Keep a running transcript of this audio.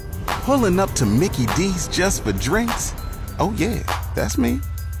Pulling up to Mickey D's just for drinks? Oh yeah, that's me.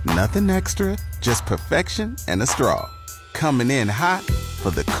 Nothing extra, just perfection and a straw. Coming in hot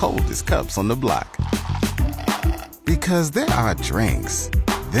for the coldest cups on the block. Because there are drinks.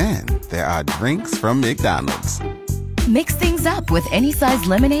 Then there are drinks from McDonald's. Mix things up with any size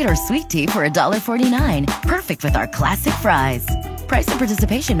lemonade or sweet tea for $1.49. Perfect with our classic fries. Price and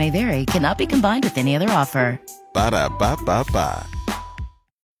participation may vary. Cannot be combined with any other offer. Ba-da-ba-ba-ba.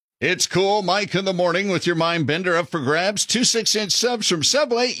 It's Cool Mike in the morning with your Mindbender up for grabs. 2 6-inch subs from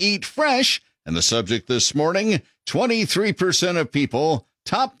Subway, eat fresh. And the subject this morning, 23% of people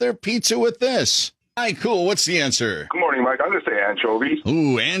top their pizza with this. Hi, Cool, what's the answer? Good morning, Mike. I'm going to say anchovies.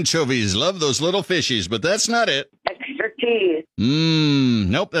 Ooh, anchovies. Love those little fishies, but that's not it. Extra cheese.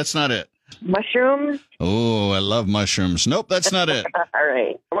 Nope, that's not it. Mushrooms. Oh, I love mushrooms. Nope, that's not it. All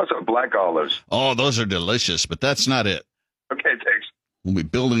right. How about some black olives? Oh, those are delicious, but that's not it. Okay, thanks. We'll be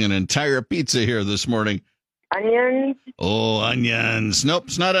building an entire pizza here this morning. Onions. Oh, onions. Nope,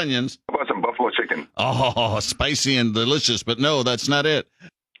 it's not onions. How about some buffalo chicken? Oh, spicy and delicious, but no, that's not it.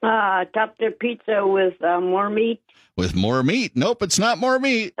 Top their pizza with more meat. With more meat. Nope, it's not more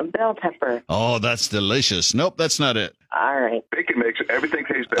meat. A bell pepper. Oh, that's delicious. Nope, that's not it. All right. Bacon makes everything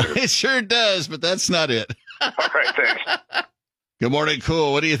taste better. It sure does, but that's not it. All right, thanks. Good morning,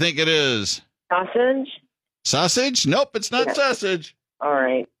 Cool. What do you think it is? Sausage. Sausage? Nope, it's not sausage. All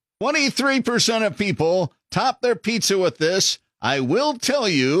right. 23% of people top their pizza with this. I will tell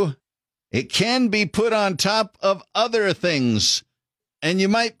you, it can be put on top of other things, and you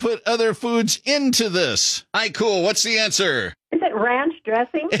might put other foods into this. Hi, Cool. What's the answer? Is it ranch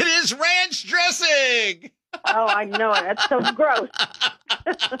dressing? It is ranch dressing. Oh, I know it. That's so gross.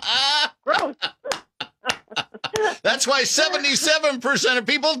 Gross. That's why 77% of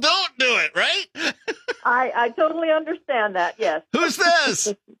people don't do it, right? I totally understand that, yes. Who's this?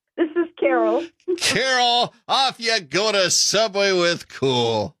 This is Carol. Carol, off you go to Subway with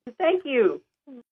Cool. Thank you.